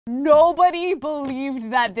Nobody believed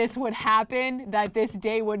that this would happen, that this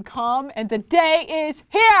day would come, and the day is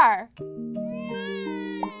here!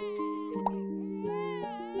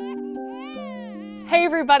 Hey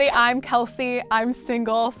everybody, I'm Kelsey. I'm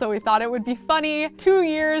single, so we thought it would be funny 2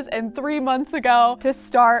 years and 3 months ago to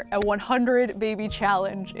start a 100 baby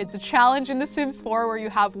challenge. It's a challenge in The Sims 4 where you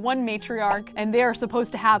have one matriarch and they are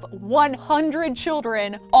supposed to have 100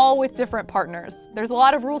 children, all with different partners. There's a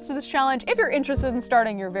lot of rules to this challenge. If you're interested in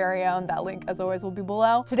starting your very own, that link as always will be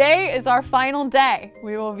below. Today is our final day.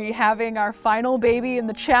 We will be having our final baby in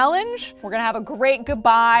the challenge. We're gonna have a great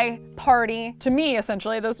goodbye party. To me,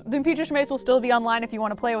 essentially, the Impicciche will still be online. If you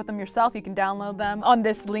want to play with them yourself, you can download them on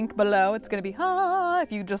this link below. It's gonna be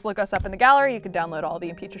if you just look us up in the gallery, you can download all the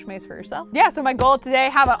Impicciche for yourself. Yeah, so my goal today,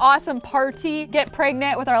 have an awesome party, get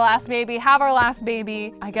pregnant with our last baby, have our last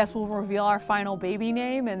baby. I guess we'll reveal our final baby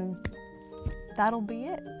name and that'll be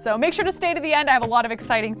it. So make sure to stay to the end. I have a lot of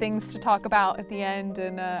exciting things to talk about at the end,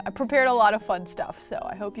 and I prepared a lot of fun stuff, so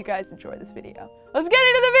I hope you guys enjoy this video. Let's get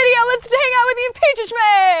into the video. Let's hang out with the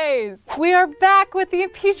Impicciche. We are back with the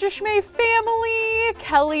Impicciche family.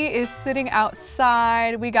 Kelly is sitting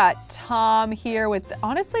outside. We got Tom here with,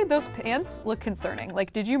 honestly, those pants look concerning.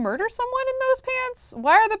 Like, did you murder someone in those pants?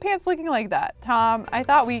 Why are the pants looking like that? Tom, I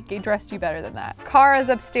thought we dressed you better than that. Kara's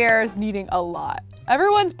upstairs needing a lot.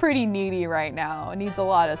 Everyone's pretty needy right now. It needs a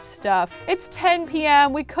lot of stuff. It's 10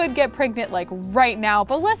 p.m. We could get pregnant like right now,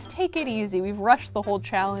 but let's take it easy. We've rushed the whole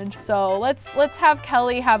challenge. So let's have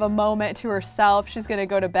Kelly have a moment to herself. She's gonna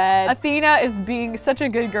go to bed. Athena is being such a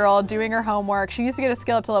good girl, doing her homework. She needs to get a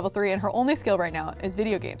skill up to level 3, and her only skill right now is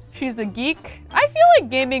video games. She's a geek. I feel like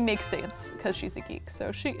gaming makes sense because she's a geek,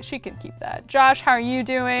 so she can keep that. Josh, how are you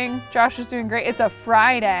doing? Josh is doing great. It's a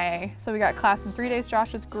Friday, so we got class in 3 days.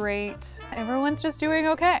 Josh is great. Everyone's just doing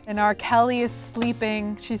okay. And our Kelly is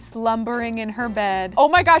sleeping. She's slumbering in her bed. Oh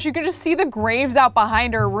my gosh, you can just see the graves out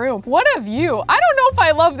behind her room. What a view. I don't know if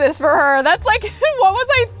I love this for her. That's like, what was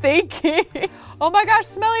I thinking? Oh my gosh,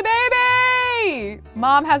 smelly baby!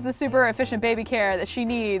 Mom has the super efficient baby care that she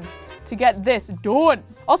needs to get this done.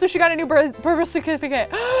 Also, she got a new birth certificate.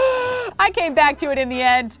 I came back to it in the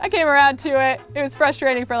end. I came around to it. It was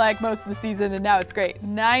frustrating for like most of the season, and now it's great.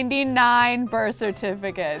 99 birth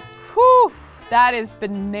certificates. Whew. That is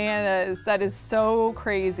bananas. That is so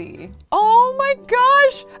crazy. Oh my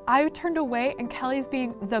gosh. I turned away and Kelly's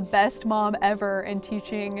being the best mom ever and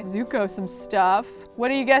teaching Zuko some stuff. What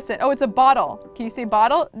are you guessing? Oh, it's a bottle. Can you say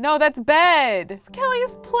bottle? No, that's bed.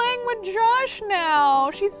 Kelly's playing with Josh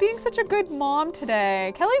now. She's being such a good mom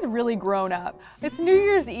today. Kelly's really grown up. It's New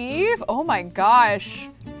Year's Eve. Oh my gosh.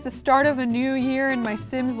 It's the start of a new year in my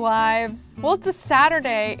Sims lives. Well, it's a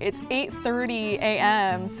Saturday. It's 8:30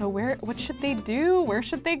 a.m. So what should they do? Where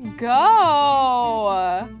should they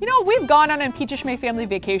go? You know, we've gone on Impicciche family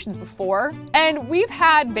vacations before, and we've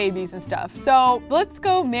had babies and stuff. So let's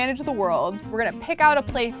go manage the world. We're gonna pick out a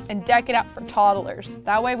place and deck it out for toddlers.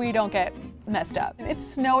 That way we don't get messed up. It's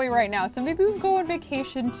snowy right now, so maybe we'll go on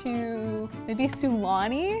vacation to maybe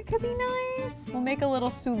Sulani. Could be nice. We'll make a little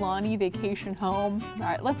Sulani vacation home. All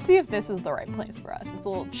right, let's see if this is the right place for us. It's a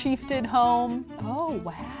little chieftain home. Oh,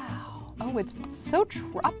 wow. Oh, it's so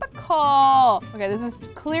tropical. Okay, this is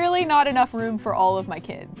clearly not enough room for all of my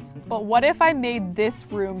kids. But what if I made this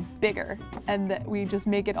room bigger and that we just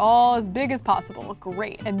make it all as big as possible?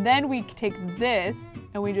 Great. And then we take this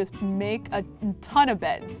and we just make a ton of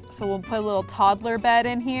beds. So we'll put a little toddler bed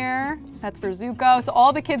in here. That's for Zuko. So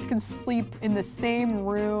all the kids can sleep in the same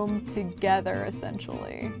room together,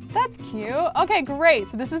 essentially. That's cute. Okay, great.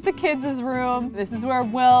 So this is the kids' room. This is where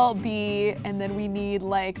we'll be. And then we need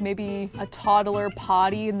like maybe a toddler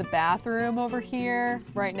potty in the bathroom over here,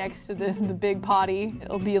 right next to the big potty.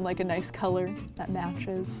 It'll be in like a nice color that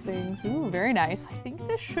matches things. Ooh, very nice. I think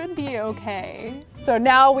this should be okay. So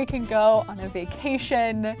now we can go on a vacation.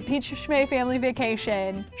 Impicciche family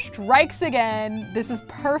vacation strikes again. This is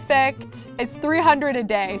perfect. It's 300 a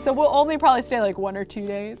day, so we'll only probably stay like 1 or 2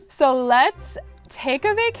 days. So let's take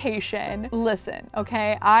a vacation. Listen,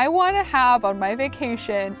 okay? I want to have on my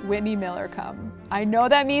vacation Whitney Miller come. I know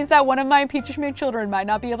that means that one of my Impicciche children might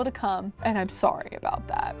not be able to come, and I'm sorry about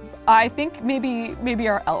that. I think maybe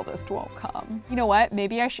our eldest won't come. You know what?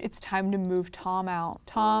 Maybe it's time to move Tom out.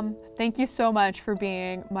 Tom, thank you so much for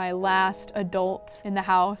being my last adult in the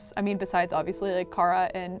house. I mean, besides obviously like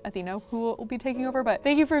Kara and Athena, who will be taking over, but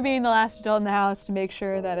thank you for being the last adult in the house to make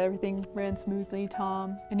sure that everything ran smoothly,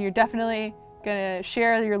 Tom. And you're definitely gonna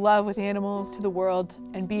share your love with animals to the world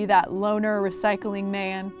and be that loner recycling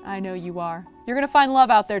man. I know you are. You're gonna find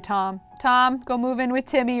love out there, Tom. Tom, go move in with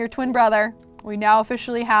Timmy, your twin brother. We now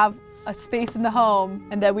officially have a space in the home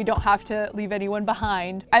and that we don't have to leave anyone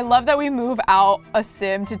behind. I love that we move out a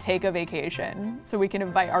sim to take a vacation so we can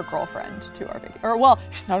invite our girlfriend to our vacation. Or well,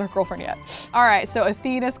 she's not our girlfriend yet. All right, so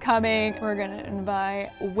Athena's coming. We're gonna invite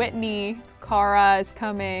Whitney. Cara is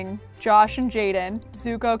coming. Josh and Jaden.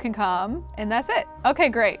 Zuko can come. And that's it. Okay,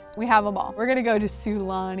 great. We have them all. We're gonna go to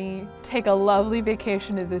Sulani, take a lovely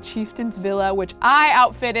vacation to the Chieftain's Villa, which I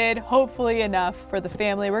outfitted, hopefully enough for the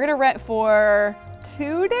family. We're gonna rent for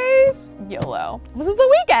 2 days? YOLO. This is the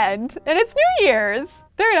weekend and it's New Year's.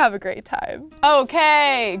 They're gonna have a great time.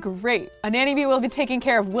 Okay, great. A nanny bee will be taking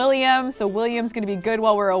care of William, so William's gonna be good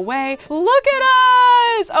while we're away. Look at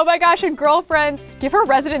us! Oh my gosh, and girlfriends, give her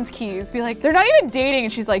residence keys. Be like, they're not even dating,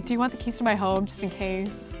 and she's like, do you want the keys to my home just in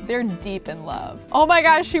case? They're deep in love. Oh my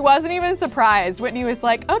gosh, she wasn't even surprised. Whitney was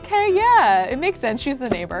like, okay, yeah, it makes sense. She's the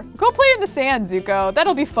neighbor. Go play in the sand, Zuko.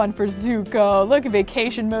 That'll be fun for Zuko. Look at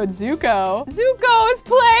vacation mode, Zuko. Zuko is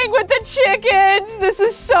playing with the chickens. This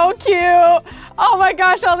is so cute. Oh my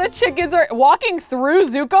gosh, all the chickens are walking through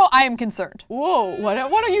Zuko. I am concerned. Whoa, why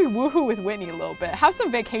don't you woohoo with Whitney a little bit? Have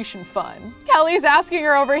some vacation fun. Kelly's asking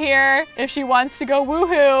her over here if she wants to go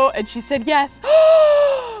woohoo, and she said yes.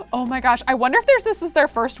 Oh my gosh, I wonder if this is their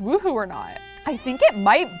first woohoo or not. I think it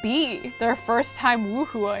might be their first time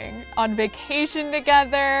woohooing on vacation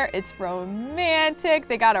together. It's romantic.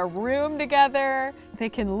 They got a room together. They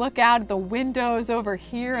can look out the windows over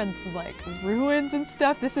here and some like ruins and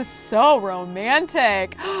stuff. This is so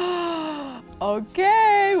romantic.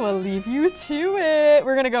 Okay, we'll leave you to it.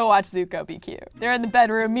 We're gonna go watch Zuko be cute. They're in the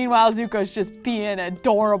bedroom. Meanwhile, Zuko's just being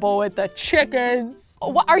adorable with the chickens.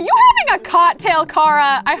 What, are you having a cocktail,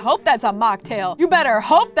 Cara? I hope that's a mocktail. You better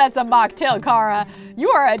hope that's a mocktail, Cara. You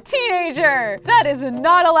are a teenager. That is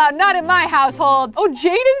not allowed, not in my household. Oh,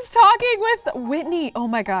 Jaden's talking with Whitney. Oh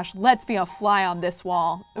my gosh, let's be a fly on this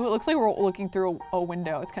wall. Ooh, it looks like we're looking through a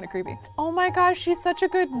window. It's kind of creepy. Oh my gosh, she's such a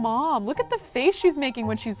good mom. Look at the face she's making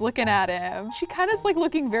when she's looking at him. She kind of is like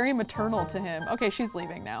looking very maternal to him. Okay, she's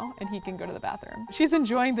leaving now and he can go to the bathroom. She's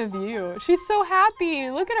enjoying the view. She's so happy.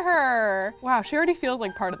 Look at her. Wow, she already feels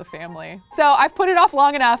like part of the family. So I've put it off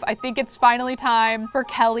long enough. I think it's finally time for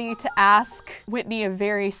Kelly to ask Whitney a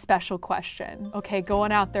very special question. Okay,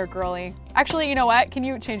 going out there, girly. Actually, you know what? Can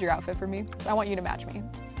you change your outfit for me? I want you to match me.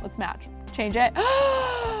 Let's match. Change it.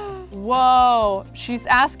 Whoa, she's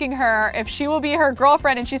asking her if she will be her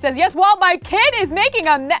girlfriend and she says, yes, well, my kid is making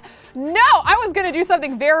a no, I was gonna do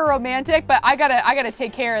something very romantic, but I gotta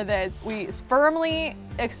take care of this. We firmly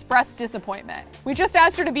expressed disappointment. We just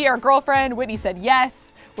asked her to be our girlfriend. Whitney said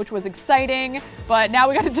yes, which was exciting, but now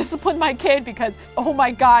we gotta discipline my kid because, oh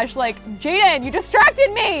my gosh, like, Jaden, you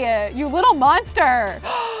distracted me, you little monster.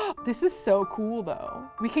 This is so cool though.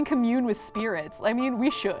 We can commune with spirits. I mean, we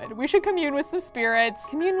should commune with some spirits.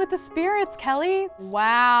 Commune with the spirits, Kelly.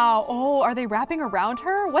 Wow, oh, are they wrapping around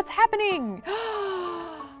her? What's happening?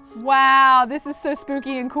 Wow, this is so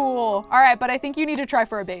spooky and cool. All right, but I think you need to try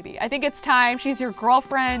for a baby. I think it's time. She's your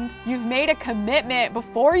girlfriend. You've made a commitment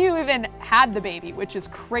before you even had the baby, which is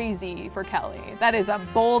crazy for Kelly. That is a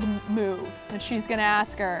bold move. And she's gonna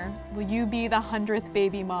ask her, will you be the 100th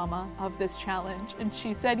baby mama of this challenge? And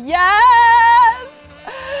she said, yes!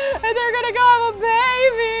 And they're gonna go have a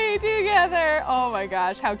baby together. Oh my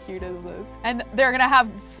gosh, how cute is this? And they're gonna have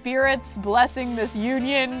spirits blessing this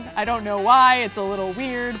union. I don't know why, it's a little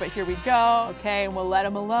weird, but here we go. Okay, and we'll let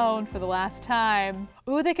them alone for the last time.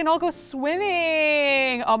 Ooh, they can all go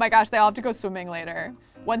swimming. Oh my gosh, they all have to go swimming later.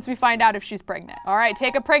 Once we find out if she's pregnant. All right,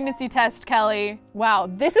 take a pregnancy test, Kelly. Wow,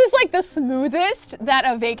 this is like the smoothest that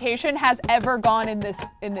a vacation has ever gone in this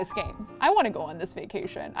game. I want to go on this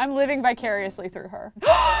vacation. I'm living vicariously through her.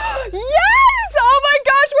 Yes! Oh my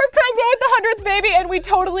gosh, we're pregnant with the 100th baby, and we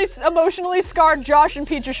totally emotionally scarred Josh and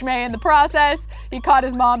Impicciche in the process. He caught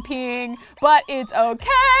his mom peeing, but it's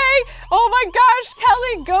okay. Oh my gosh,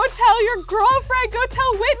 Kelly, go tell your girlfriend, go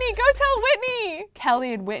tell Whitney, go tell Whitney.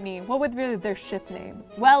 Kelly and Whitney, what would be their ship name?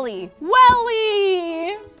 Welly.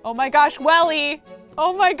 Welly! Oh my gosh, Welly.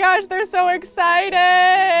 Oh my gosh, they're so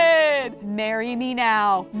excited. Marry me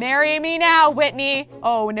now. Marry me now, Whitney.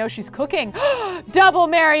 Oh no, she's cooking. Double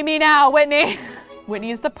marry me now, Whitney.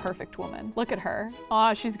 Whitney is the perfect woman. Look at her.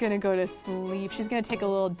 Oh, she's gonna go to sleep. She's gonna take a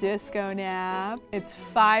little disco nap. It's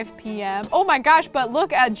 5 p.m. Oh my gosh, but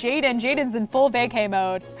look at Jaden. Jaden's in full vacay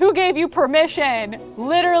mode. Who gave you permission?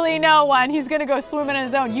 Literally no one. He's gonna go swimming on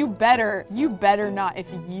his own. You better not. If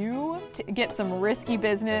you get some risky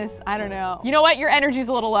business, I don't know. You know what? Your energy's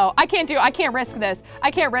a little low. I can't risk this.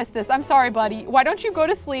 I can't risk this. I'm sorry, buddy. Why don't you go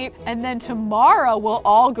to sleep and then tomorrow we'll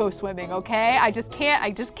all go swimming, okay? I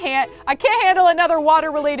can't handle another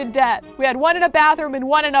water-related death. We had one in a bathroom and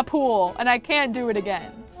one in a pool, and I can't do it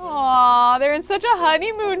again. Aw, they're in such a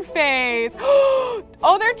honeymoon phase.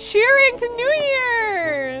 Oh, they're cheering to New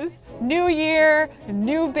Year's. New year,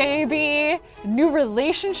 new baby, new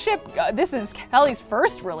relationship. This is Kelly's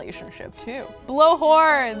first relationship too. Blow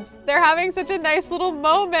horns. They're having such a nice little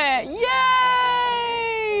moment.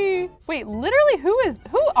 Yay! Wait, literally, who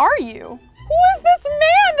are you? Who is this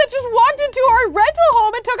man that just walked into our rental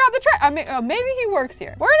home and took out the trash? I mean, maybe he works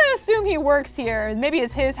here. We're gonna assume he works here. Maybe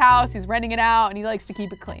it's his house, he's renting it out, and he likes to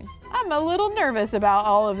keep it clean. I'm a little nervous about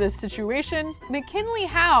all of this situation. McKinley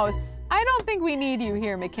House. I don't think we need you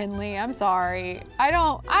here, McKinley. I'm sorry. I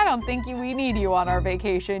don't think we need you on our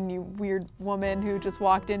vacation, you weird woman who just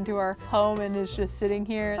walked into our home and is just sitting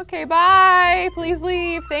here. Okay, bye. Please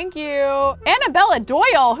leave. Thank you. Annabella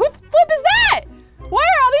Doyle. Who the flip is that? Why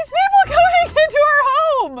are all these people going into our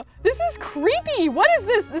home? This is creepy. What is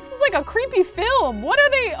this? This is like a creepy film. What are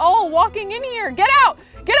they all walking in here? Get out!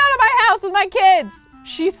 Get out of my house with my kids!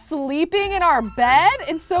 She's sleeping in our bed,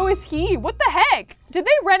 and so is he. What the heck? Did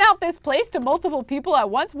they rent out this place to multiple people at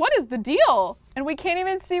once? What is the deal? And we can't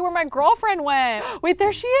even see where my girlfriend went. Wait,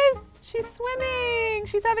 there she is. She's swimming.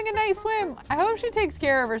 She's having a nice swim. I hope she takes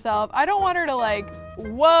care of herself. I don't want her to like,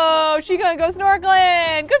 whoa, she gonna go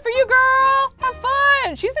snorkeling. Good for you, girl. Have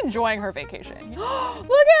fun. She's enjoying her vacation.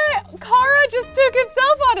 Look at Kara just took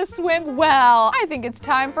himself on a swim. Well, I think it's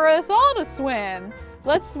time for us all to swim.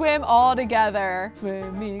 Let's swim all together.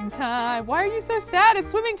 Swimming time. Why are you so sad? It's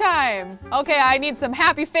swimming time. Okay, I need some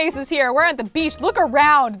happy faces here. We're at the beach. Look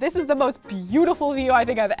around. This is the most beautiful view I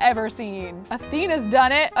think I've ever seen. Athena's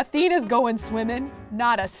done it. Athena's going swimming.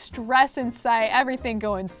 Not a stress in sight. Everything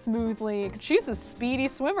going smoothly. She's a speedy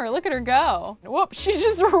swimmer. Look at her go. Whoop, she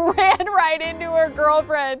just ran right into her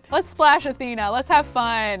girlfriend. Let's splash Athena. Let's have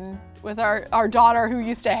fun with our daughter who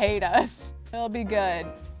used to hate us. It'll be good.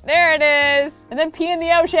 There it is. And then pee in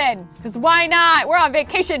the ocean. Because why not? We're on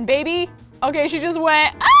vacation, baby. Okay, she just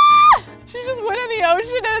went, ah! She just went in the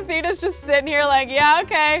ocean and Athena's just sitting here like, yeah,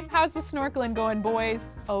 okay. How's the snorkeling going, boys?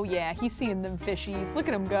 Oh yeah, he's seeing them fishies. Look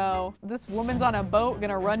at him go. This woman's on a boat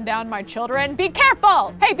gonna run down my children. Be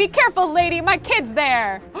careful! Hey, be careful, lady, my kid's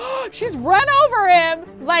there. She's run over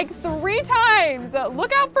him like 3 times.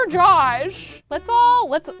 Look out for Josh. Let's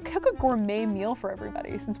cook a gourmet meal for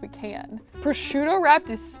everybody since we can. Prosciutto wrapped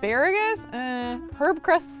asparagus, herb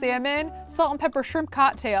crust salmon, salt and pepper shrimp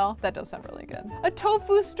cocktail. That does sound really good. A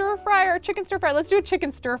tofu stir fry or chicken stir fry. Let's do a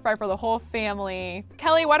chicken stir fry for the whole family.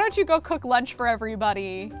 Kelly, why don't you go cook lunch for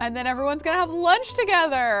everybody? And then everyone's gonna have lunch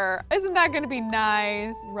together. Isn't that gonna be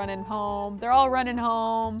nice? Running home. They're all running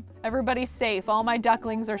home. Everybody's safe. All my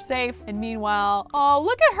ducklings are safe. And meanwhile, oh,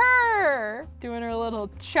 look at her. Doing her little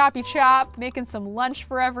choppy chop, making some lunch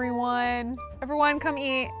for everyone. Everyone come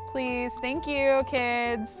eat, please. Thank you,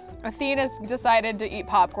 kids. Athena's decided to eat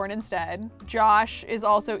popcorn instead. Josh is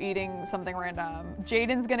also eating something random.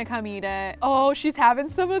 Jaden's gonna come eat it. Oh, she's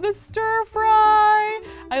having some of the stir fry.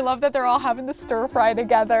 I love that they're all having the stir fry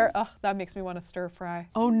together. Ugh, that makes me want to stir fry.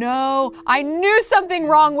 Oh no, I knew something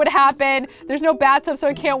wrong would happen. There's no bathtub, so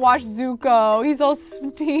I can't wash Zuko. He's all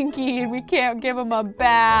stinky and we can't give him a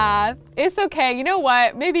bath. It's okay, you know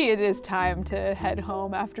what? Maybe it is time to head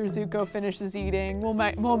home after Zuko finishes eating.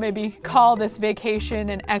 We'll maybe call this vacation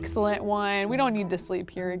an excellent one. We don't need to sleep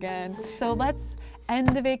here again. So let's end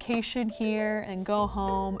the vacation here and go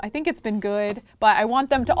home. I think it's been good, but I want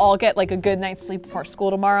them to all get like a good night's sleep before school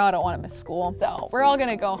tomorrow. I don't want to miss school. So we're all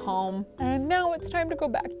gonna go home. And now it's time to go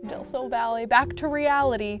back to Del Sol Valley, back to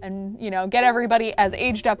reality and, you know, get everybody as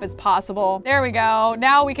aged up as possible. There we go.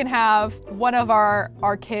 Now we can have one of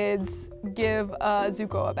our kids give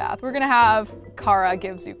Zuko a bath. We're gonna have Kara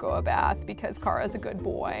give Zuko a bath because Kara's a good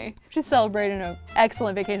boy. She's celebrating an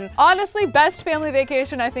excellent vacation. Honestly, best family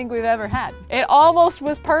vacation I think we've ever had. It almost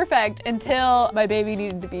was perfect until my baby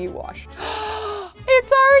needed to be washed.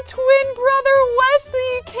 It's our twin brother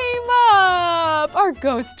Wesley came up. Our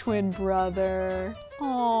ghost twin brother.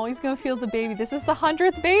 Oh, he's gonna feel the baby. This is the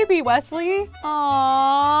 100th baby, Wesley.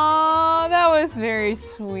 Aww, that was very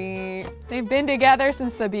sweet. They've been together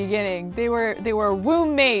since the beginning. They were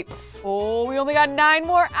womb mates. Oh, we only got 9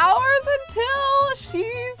 more hours until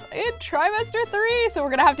she's in trimester 3. So we're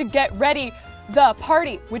gonna have to get ready the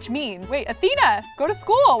party, which means, wait, Athena, go to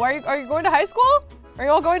school. Are you going to high school? Are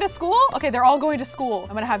you all going to school? Okay, they're all going to school.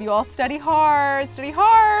 I'm gonna have you all study hard, study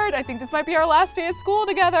hard. I think this might be our last day at school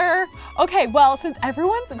together. Okay, well, since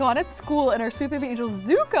everyone's gone at school and our sweet baby angel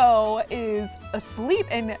Zuko is asleep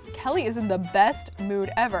and Kelly is in the best mood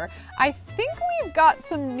ever, I think we've got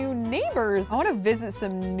some new neighbors. I want to visit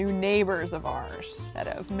some new neighbors of ours that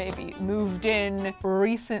have maybe moved in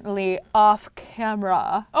recently off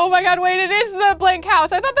camera. Oh my God, wait, it is the blank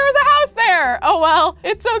house. I thought there was a house there. Oh well,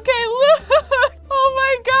 it's okay, look. Oh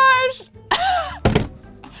my gosh.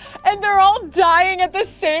 And they're all dying at the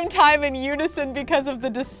same time in unison because of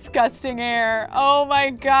the disgusting air. Oh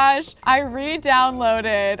my gosh. I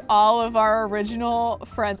re-downloaded all of our original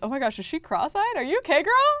friends. Oh my gosh, is she cross-eyed? Are you okay,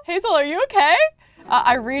 girl? Hazel, are you okay?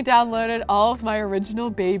 I re-downloaded all of my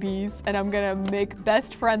original babies and I'm gonna make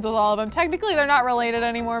best friends with all of them. Technically, they're not related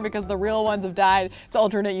anymore because the real ones have died. It's an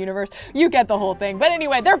alternate universe. You get the whole thing. But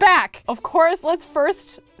anyway, they're back. Of course, let's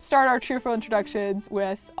first start our cheerful introductions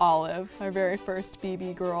with Olive, our very first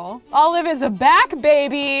BB girl. Olive is a back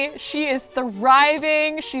baby. She is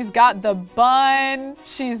thriving. She's got the bun.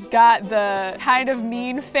 She's got the kind of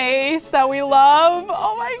mean face that we love.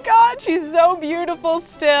 Oh my God, she's so beautiful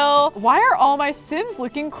still. Why are all my Sims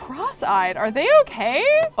looking cross-eyed? Are they okay?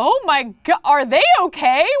 Oh my God, are they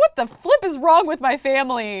okay? What the flip is wrong with my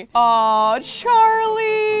family? Oh,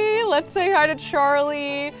 Charlie. Let's say hi to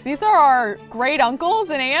Charlie. These are our great uncles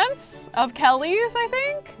and aunts of Kelly's, I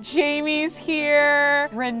think. Jamie's here,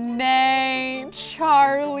 Renee,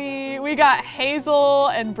 Charlie. We got Hazel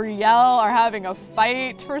and Brielle are having a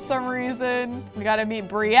fight for some reason. We gotta meet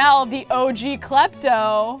Brielle, the OG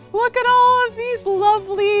klepto. Look at all of these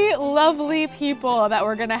lovely, lovely people that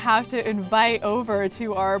we're gonna have to invite over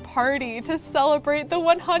to our party to celebrate the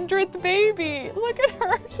 100th baby. Look at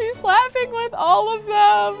her, she's laughing with all of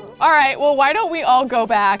them. All right, well, why don't we all go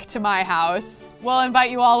back to my house? We'll invite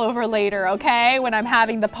you all over later, okay? When I'm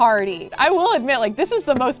having the party. I will admit, like, this is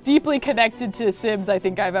the most deeply connected to Sims I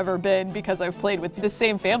think I've ever been because I've played with the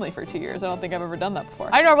same family for 2 years. I don't think I've ever done that before.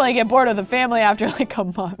 I normally get bored of the family after like a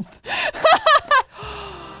month.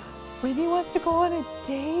 Whitney wants to go on a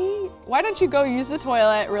date? Why don't you go use the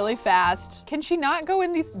toilet really fast? Can she not go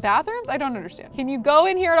in these bathrooms? I don't understand. Can you go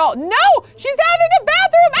in here at all? No! She's having a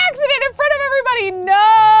bathroom accident in front of everybody!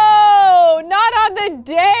 No! Not on the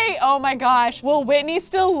date! Oh my gosh. Will Whitney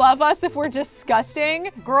still love us if we're disgusting?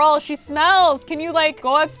 Girl, she smells. Can you like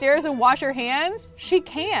go upstairs and wash your hands? She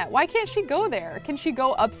can't. Why can't she go there? Can she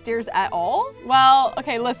go upstairs at all? Well,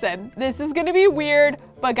 okay, listen. This is gonna be weird.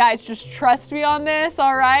 But guys, just trust me on this,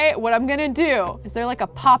 all right? What I'm gonna do is there like a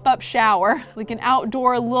pop-up shower, like an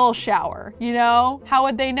outdoor little shower, you know? How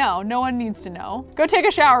would they know? No one needs to know. Go take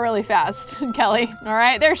a shower really fast, Kelly. All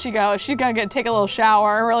right, there she goes. She's gonna take a little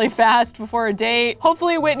shower really fast before a date.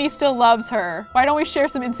 Hopefully Whitney still loves her. Why don't we share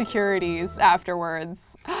some insecurities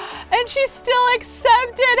afterwards? And she still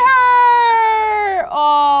accepted her!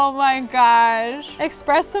 Oh my gosh.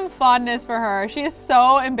 Express some fondness for her. She is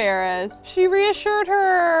so embarrassed. She reassured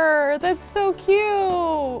her. That's so cute.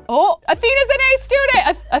 Oh, Athena's an A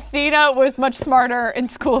student. Athena was much smarter in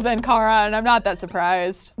school than Kara, and I'm not that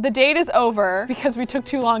surprised. The date is over because we took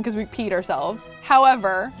too long because we peed ourselves.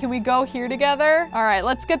 However, can we go here together? All right,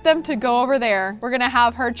 let's get them to go over there. We're gonna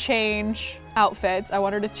have her change outfits. I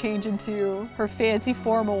want her to change into her fancy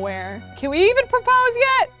formal wear. Can we even propose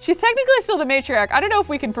yet? She's technically still the matriarch. I don't know if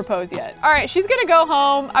we can propose yet. All right, she's gonna go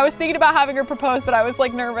home. I was thinking about having her propose, but I was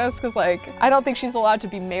like nervous because like, I don't think she's allowed to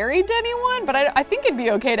be married to anyone, but I think it'd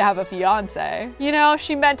be okay to have a fiance. You know,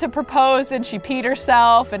 she meant to propose and she peed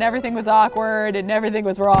herself and everything was awkward and everything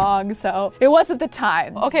was wrong, so it wasn't the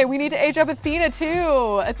time. Okay, we need to age up Athena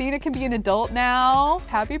too. Athena can be an adult now.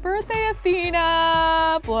 Happy birthday,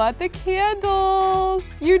 Athena. Blow out the candle.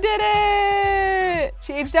 You did it!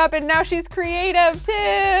 She aged up and now she's creative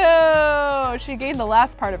too! She gained the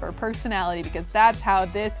last part of her personality because that's how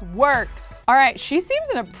this works. All right, she seems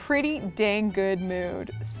in a pretty dang good mood.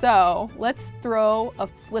 So let's throw a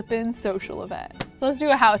flippin' social event. Let's do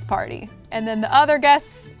a house party. And then the other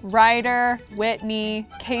guests, Ryder, Whitney,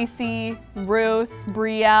 Casey, Ruth,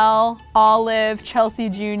 Brielle, Olive, Chelsea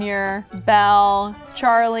Jr., Belle,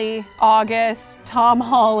 Charlie, August, Tom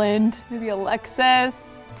Holland, maybe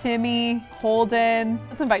Alexis, Timmy, Holden.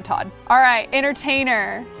 Let's invite Todd. All right,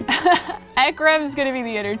 entertainer. Ekrem's gonna be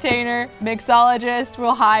the entertainer. Mixologist,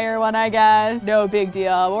 we'll hire one, I guess. No big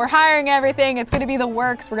deal. We're hiring everything. It's gonna be the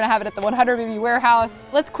works. We're gonna have it at the 100 Baby Warehouse.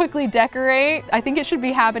 Let's quickly decorate. I think it should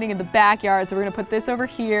be happening in the backyard. So we're gonna put this over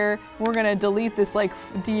here. We're gonna delete this like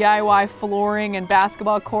DIY flooring and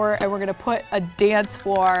basketball court, and we're gonna put a dance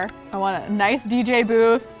floor. I want a nice DJ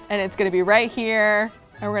booth, and it's gonna be right here.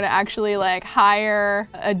 And we're gonna actually like hire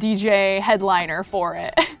a DJ headliner for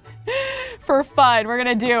it. For fun, we're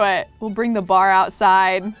gonna do it. We'll bring the bar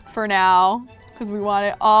outside for now because we want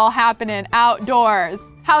it all happening outdoors.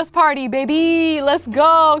 House party, baby, let's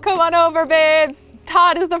go. Come on over, babes.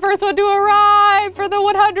 Todd is the first one to arrive for the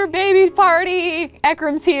 100 baby party.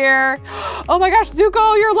 Ekram's here. Oh my gosh,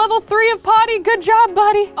 Zuko, you're level 3 of potty. Good job,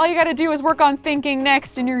 buddy. All you gotta do is work on thinking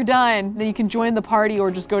next and you're done. Then you can join the party or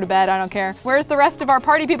just go to bed, I don't care. Where's the rest of our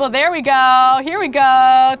party people? There we go, here we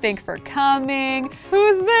go. Thank you for coming.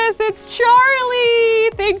 Who's this? It's Charlie.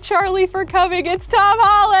 Thank Charlie for coming. It's Tom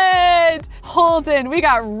Holland. Holden, we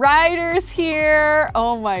got Riders here.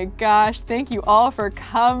 Oh my gosh, thank you all for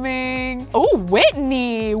coming. Oh,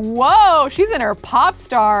 Whitney, whoa, she's in her pop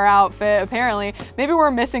star outfit, apparently. Maybe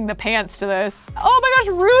we're missing the pants to this. Oh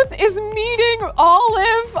my gosh, Ruth is meeting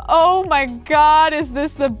Olive. Oh my God, is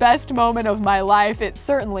this the best moment of my life? It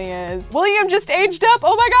certainly is. William just aged up.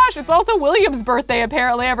 Oh my gosh, it's also William's birthday,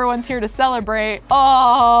 apparently. Everyone's here to celebrate.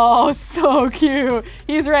 Oh, so cute.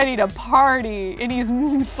 He's ready to party and he's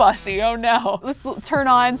fussy, oh no. Let's turn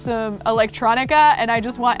on some electronica and I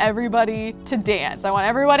just want everybody to dance. I want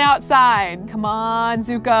everyone outside. Come on,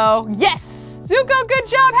 Zuko. Yes! Zuko, good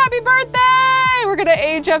job, happy birthday! We're gonna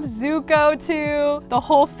age up Zuko too. The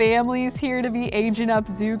whole family's here to be aging up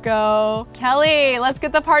Zuko. Kelly, let's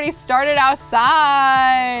get the party started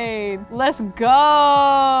outside. Let's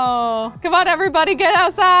go. Come on, everybody, get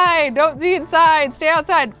outside. Don't be inside, stay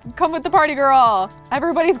outside. Come with the party, girl.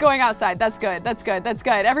 Everybody's going outside, that's good, that's good, that's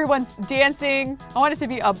good. Everyone's dancing. I want it to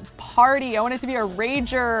be a party. I want it to be a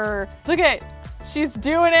rager. Look at, she's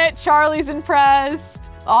doing it. Charlie's impressed.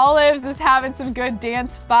 Olives is having some good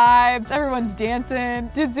dance vibes. Everyone's dancing.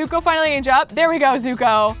 Did Zuko finally age up? There we go,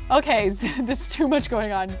 Zuko. Okay, there's too much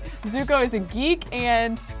going on. Zuko is a geek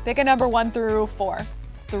and pick a number 1 through 4.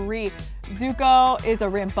 It's 3. Zuko is a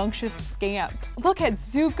rambunctious scamp. Look at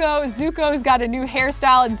Zuko. Zuko's got a new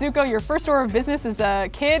hairstyle. And Zuko, your first order of business as a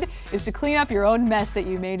kid is to clean up your own mess that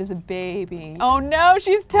you made as a baby. Oh no,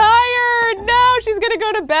 she's tired. No, she's gonna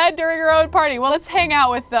go to bed during her own party. Well, let's hang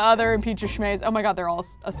out with the other Impicciche. Oh my God, they're all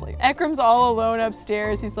asleep. Ekram's all alone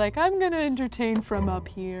upstairs. He's like, I'm gonna entertain from up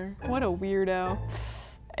here. What a weirdo.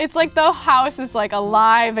 It's like the house is like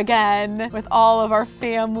alive again with all of our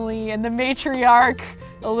family and the matriarch.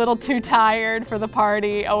 A little too tired for the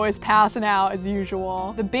party, always passing out as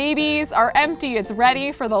usual. The babies are empty. It's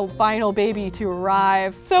ready for the final baby to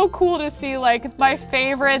arrive. So cool to see like my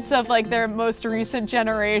favorites of like their most recent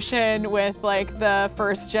generation with like the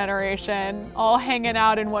first generation all hanging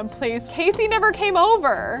out in one place. Casey never came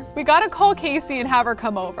over. We gotta call Casey and have her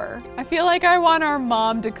come over. I feel like I want our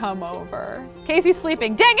mom to come over. Casey's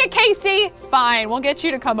sleeping. Dang it, Casey! Fine, we'll get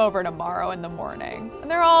you to come over tomorrow in the morning.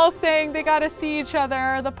 And they're all saying they gotta see each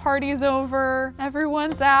other. The party's over,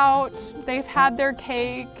 everyone's out, they've had their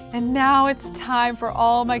cake, and now it's time for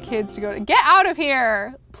all my kids to get out of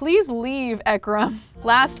here. Please leave, Ekram.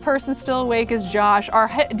 Last person still awake is Josh. Our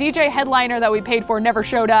DJ headliner that we paid for never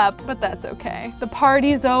showed up, but that's okay. The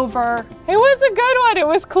party's over. It was a good one. It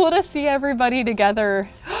was cool to see everybody together.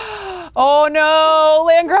 Oh no,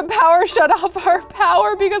 land grab power shut off our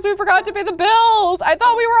power because we forgot to pay the bills. I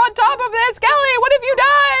thought we were on top of this. Kelly, what have you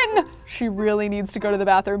done? She really needs to go to the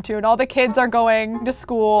bathroom too, and all the kids are going to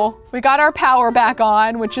school. We got our power back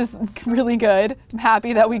on, which is really good. I'm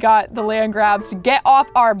happy that we got the land grabs to get off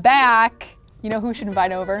our back. You know who we should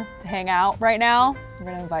invite over to hang out right now? We're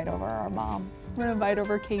gonna invite over our mom. We're gonna invite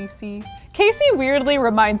over Casey. Casey weirdly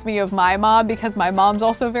reminds me of my mom because my mom's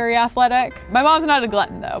also very athletic. My mom's not a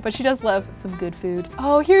glutton though, but she does love some good food.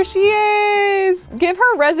 Oh, here she is. Give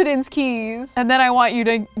her residence keys. And then I want you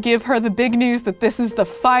to give her the big news that this is the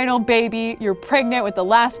final baby. You're pregnant with the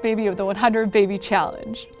last baby of the 100 baby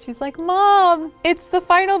challenge. She's like, Mom, it's the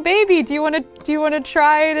final baby. Do you want to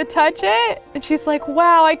try to touch it? And she's like,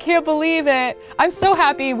 wow, I can't believe it. I'm so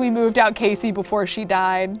happy we moved out Casey before she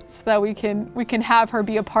died so that we can have her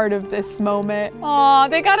be a part of this moment. Aw,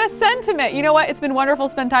 they got a sentiment. You know what? It's been wonderful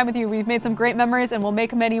to spend time with you. We've made some great memories and we'll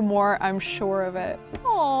make many more, I'm sure of it.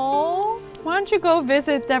 Aww. Why don't you go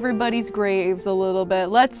visit everybody's graves a little bit?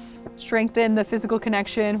 Let's strengthen the physical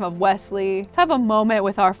connection of Wesley. Let's have a moment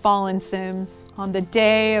with our fallen Sims on the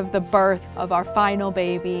day of the birth of our final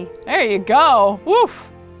baby. There you go. Woof.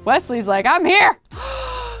 Wesley's like, I'm here.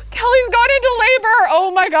 Kelly's gone into labor.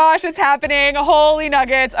 Oh my gosh, it's happening. Holy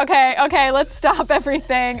nuggets. Okay, let's stop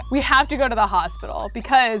everything. We have to go to the hospital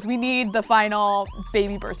because we need the final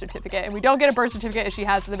baby birth certificate, and we don't get a birth certificate if she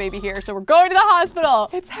has the baby here. So we're going to the hospital.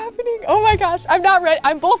 It's happening. Oh my gosh, I'm not ready.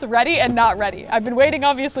 I'm both ready and not ready. I've been waiting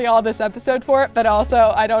obviously all this episode for it, but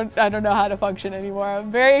also I don't know how to function anymore.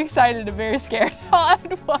 I'm very excited and very scared all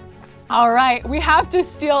at once. All right, we have to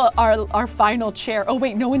steal our final chair. Oh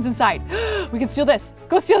wait, no one's inside. We can steal this.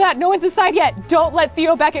 Go steal that, no one's inside yet. Don't let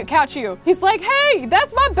Theo Beckett catch you. He's like, hey,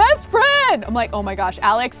 that's my best friend. I'm like, oh my gosh,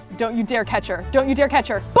 Alex, don't you dare catch her. Don't you dare catch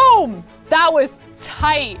her. Boom, that was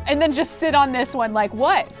tight and then just sit on this one. Like,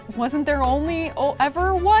 what? Wasn't there only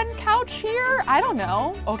ever one couch here? I don't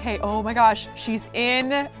know. Okay, oh my gosh. She's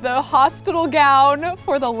in the hospital gown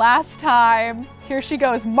for the last time. Here she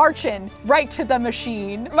goes, marching right to the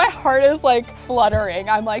machine. My heart is like fluttering.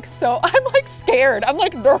 I'm like scared. I'm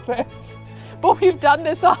like nervous. But we've done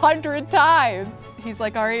this 100 times. He's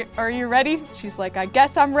like, are you ready? She's like, I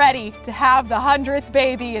guess I'm ready to have the 100th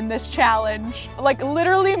baby in this challenge. Like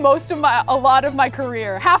literally a lot of my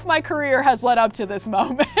career, half my career has led up to this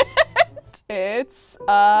moment. It's a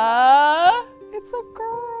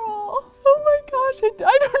girl. Oh my gosh,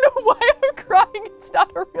 I don't know why I'm crying. It's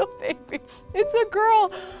not a real baby. It's a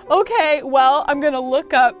girl. Okay, well, I'm gonna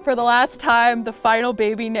look up for the last time the final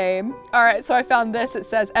baby name. All right, so I found this. It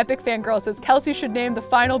says, Epic Fangirl says, Kelsey should name the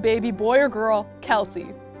final baby boy or girl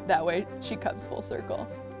Kelsey. That way she comes full circle.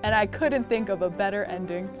 And I couldn't think of a better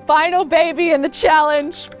ending. Final baby in the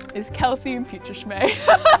challenge is Kelsey and Impicciche.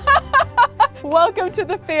 Welcome to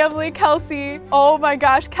the family, Kelsey. Oh my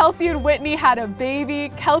gosh, Kelsey and Whitney had a baby.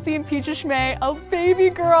 Kelsey and Impicciche, a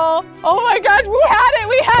baby girl. Oh my gosh, we had it.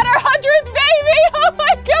 We had our 100th baby. Oh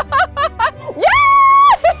my god. Yeah!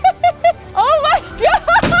 Oh my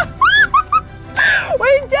god.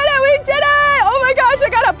 We did it, we did it. Oh my gosh, I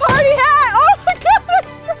got a party hat. Oh my gosh.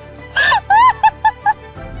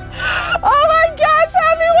 Oh my gosh,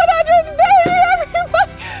 happy 100th baby,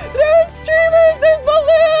 everybody. There's streamers, there's balloons.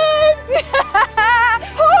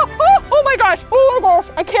 Oh my gosh, oh my gosh,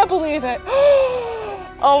 I can't believe it.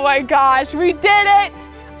 Oh my gosh, we did it.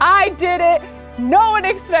 I did it. No one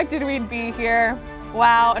expected we'd be here.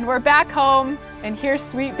 Wow, and we're back home, and here's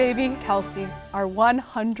sweet baby Kelsey, our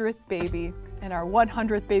 100th baby, and our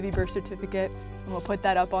 100th baby birth certificate, and we'll put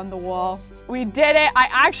that up on the wall. We did it. I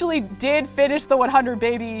actually did finish the 100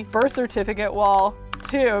 baby birth certificate wall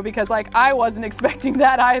too, because like I wasn't expecting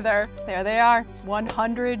that either. There they are,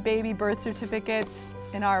 100 baby birth certificates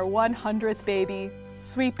and our 100th baby,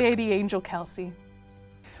 sweet baby angel Kelsey.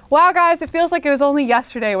 Wow guys, it feels like it was only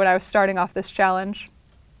yesterday when I was starting off this challenge.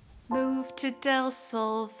 Moved to Del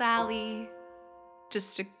Sol Valley,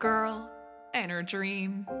 just a girl and her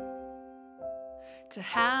dream to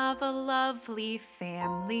have a lovely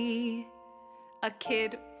family, a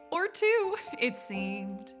kid or two, it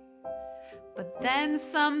seemed. But then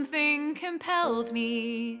something compelled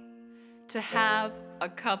me to have a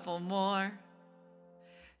couple more.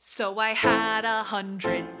 So I had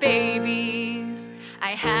 100 babies.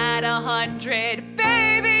 I had 100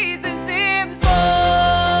 babies in Sims 4.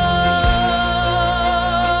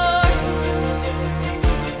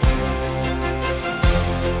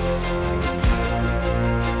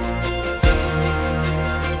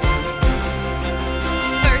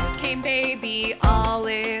 First came baby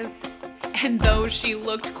Olive, and though she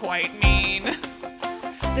looked quite mean,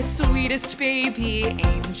 the sweetest baby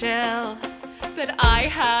angel that I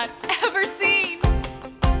had ever seen.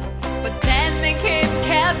 But then the kids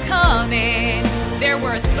kept coming. There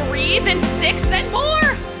were 3, then 6, then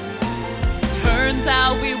more. Turns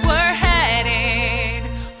out we were heading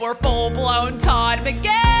for full-blown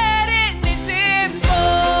Todd-mageddon in Sims 4.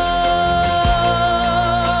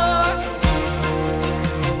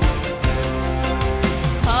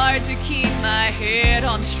 Hard to keep my head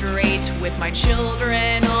on straight with my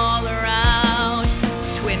children all around.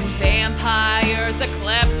 Twin vampires, a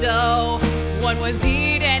klepto, one was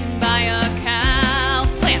eaten by a cow.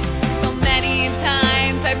 Plant. So many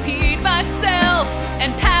times I peed myself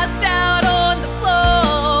and passed out on the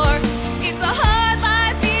floor. It's a hard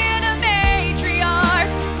life being a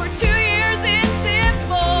matriarch for 2 years in Sims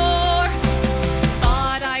 4.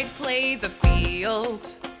 Thought I'd play the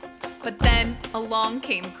field, but then along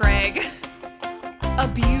came Greg, a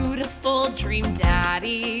beautiful dream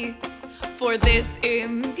daddy for this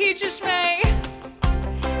Impicciche.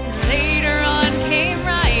 And later on came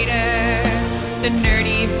Ryder, the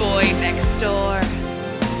nerdy boy next door.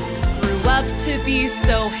 Grew up to be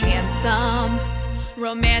so handsome,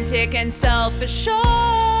 romantic and self-assured.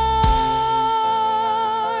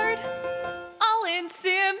 All in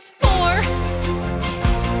Sims 4.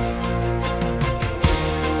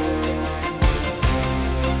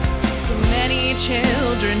 So many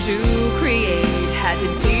children to create, had to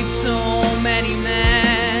date so many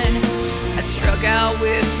men. I struck out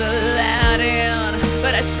with Aladdin,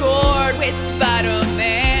 but I scored with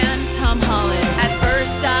Spider-Man, Tom Holland. At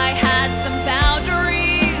first I had some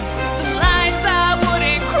boundaries, some lines I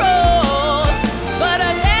wouldn't cross, but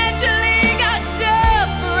eventually got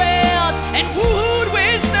desperate and wooed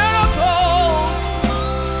with Santa Claus.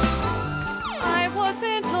 I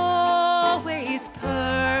wasn't always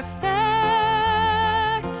perfect,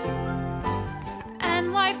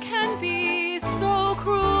 and life can be so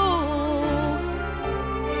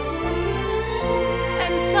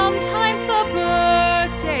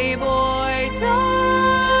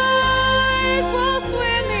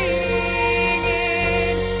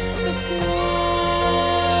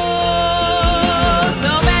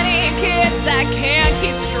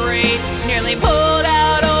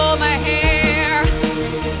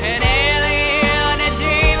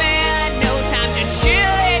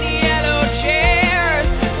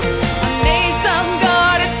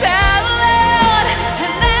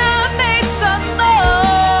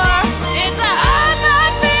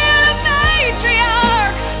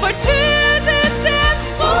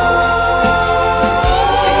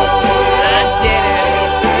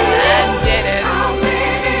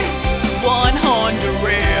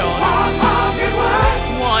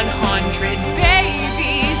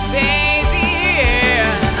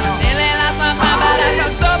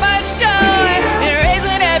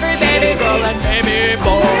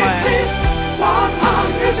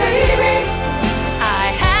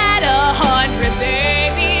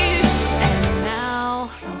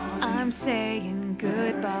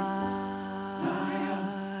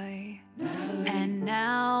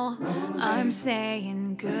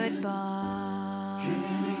saying goodbye.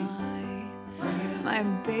 My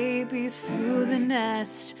babies flew the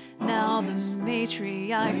nest, now the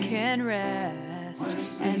matriarch can rest.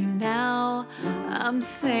 And now I'm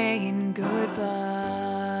saying goodbye.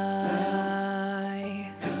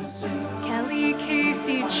 Kelly,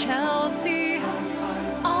 Casey, Chelsea,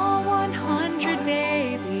 all 100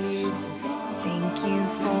 babies. Thank you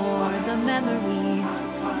for the memories.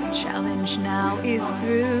 The challenge now is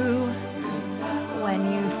through.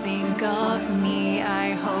 When you think of me,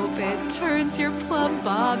 I hope it turns your plum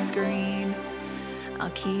bobs green.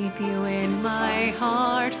 I'll keep you in my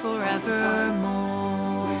heart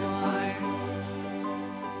forevermore.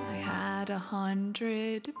 I had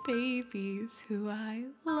 100 babies who I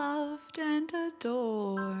loved and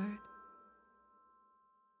adored.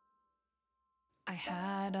 I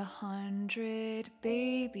had 100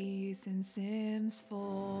 babies in Sims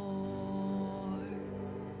 4.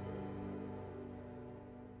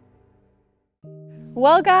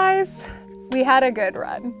 Well, guys, we had a good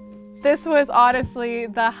run. This was honestly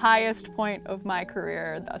the highest point of my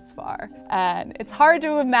career thus far, and it's hard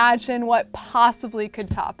to imagine what possibly could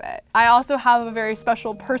top it. I also have a very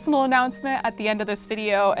special personal announcement at the end of this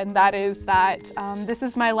video, and that is that this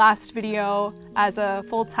is my last video as a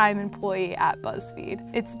full-time employee at BuzzFeed.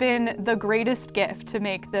 It's been the greatest gift to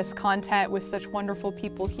make this content with such wonderful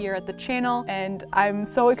people here at the channel, and I'm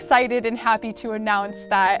so excited and happy to announce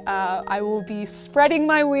that I will be spreading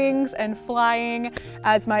my wings and flying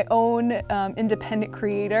as my own independent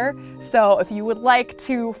creator. So if you would like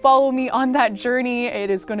to follow me on that journey, it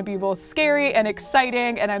is going to be both scary and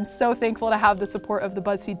exciting, and I'm so thankful to have the support of the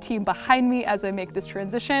BuzzFeed team behind me as I make this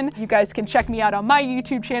transition. You guys can check me out on my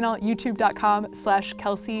YouTube channel,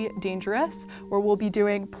 youtube.com/KelseyDangerous, where we'll be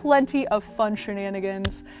doing plenty of fun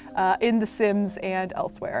shenanigans in The Sims and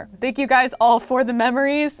elsewhere. Thank you guys all for the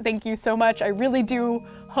memories. Thank you so much. I really do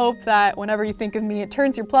hope that whenever you think of me, it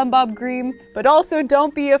turns your plum bob green. But also,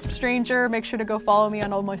 don't be a stranger. Make sure to go follow me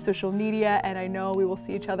on all my social media, and I know we will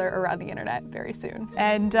see each other around the internet very soon.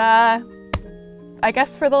 And I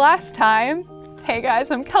guess for the last time, hey guys,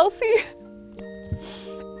 I'm Kelsey,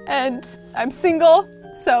 and I'm single,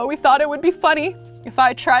 so we thought it would be funny if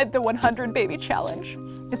I tried the 100 baby challenge.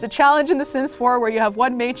 It's a challenge in The Sims 4 where you have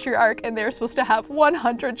one matriarch and they're supposed to have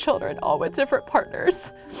 100 children, all with different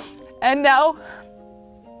partners. And now,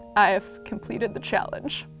 I have completed the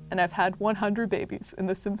challenge, and I've had 100 babies in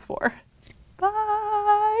The Sims 4.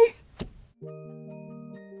 Bye!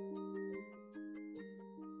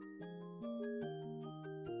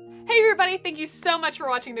 Hey everybody, thank you so much for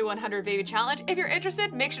watching the 100 Baby Challenge. If you're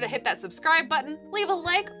interested, make sure to hit that subscribe button, leave a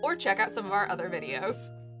like, or check out some of our other videos.